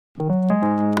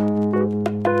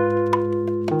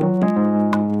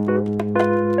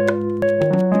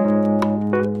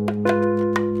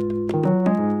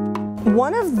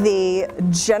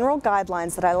general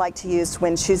guidelines that I like to use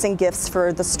when choosing gifts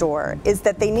for the store is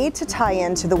that they need to tie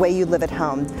into the way you live at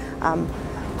home.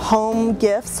 Home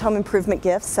gifts, home improvement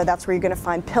gifts, so that's where you're going to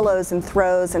find pillows and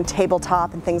throws and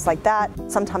tabletop and things like that.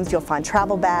 Sometimes you'll find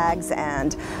travel bags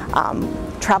and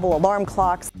travel alarm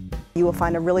clocks. You will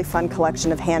find a really fun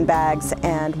collection of handbags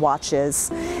and watches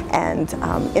and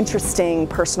interesting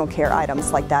personal care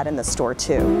items like that in the store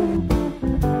too.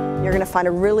 You're going to find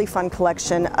a really fun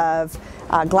collection of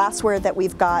glassware that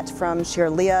we've got from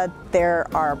Shirlea. There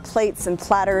are plates and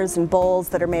platters and bowls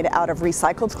that are made out of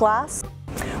recycled glass.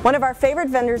 One of our favorite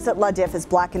vendors at LaDiff is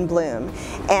Black & Bloom,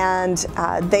 and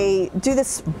they do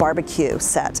this barbecue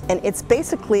set, and it's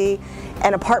basically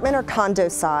an apartment or condo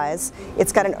size.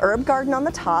 It's got an herb garden on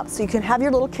the top, so you can have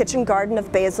your little kitchen garden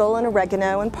of basil and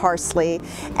oregano and parsley,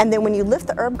 and then when you lift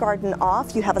the herb garden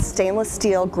off, you have a stainless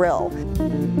steel grill.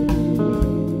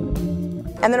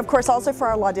 And then of course also for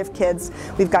our LaDiff kids,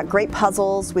 we've got great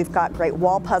puzzles, we've got great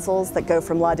wall puzzles that go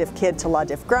from LaDiff Kid to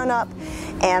LaDiff Grown Up,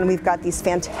 and we've got these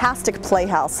fantastic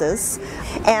playhouses.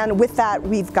 And with that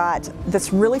we've got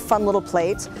this really fun little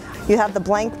plate. You have the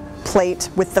blank plate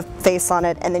with the face on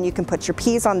it, and then you can put your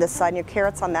peas on this side and your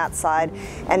carrots on that side,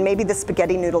 and maybe the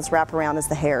spaghetti noodles wrap around as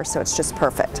the hair, so it's just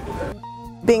perfect.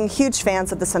 Being huge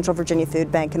fans of the Central Virginia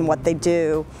Food Bank and what they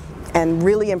do, and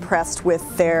really impressed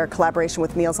with their collaboration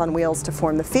with Meals on Wheels to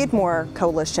form the Feed More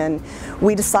Coalition,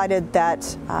 we decided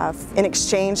that in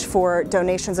exchange for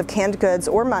donations of canned goods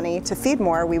or money to Feed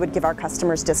More, we would give our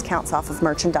customers discounts off of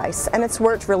merchandise. And it's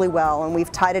worked really well, and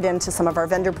we've tied it into some of our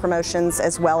vendor promotions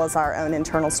as well as our own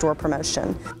internal store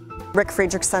promotion. Rick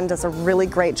Friedrichsen does a really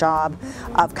great job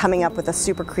of coming up with a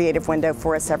super creative window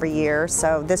for us every year.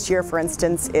 So this year, for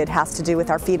instance, it has to do with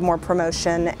our Feed More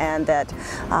promotion and that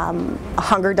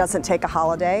hunger doesn't take a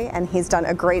holiday, and he's done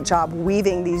a great job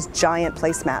weaving these giant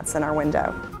placemats in our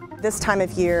window. This time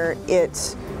of year,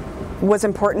 it was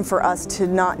important for us to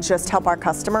not just help our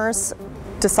customers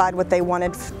decide what they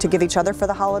wanted to give each other for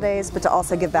the holidays, but to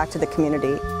also give back to the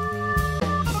community.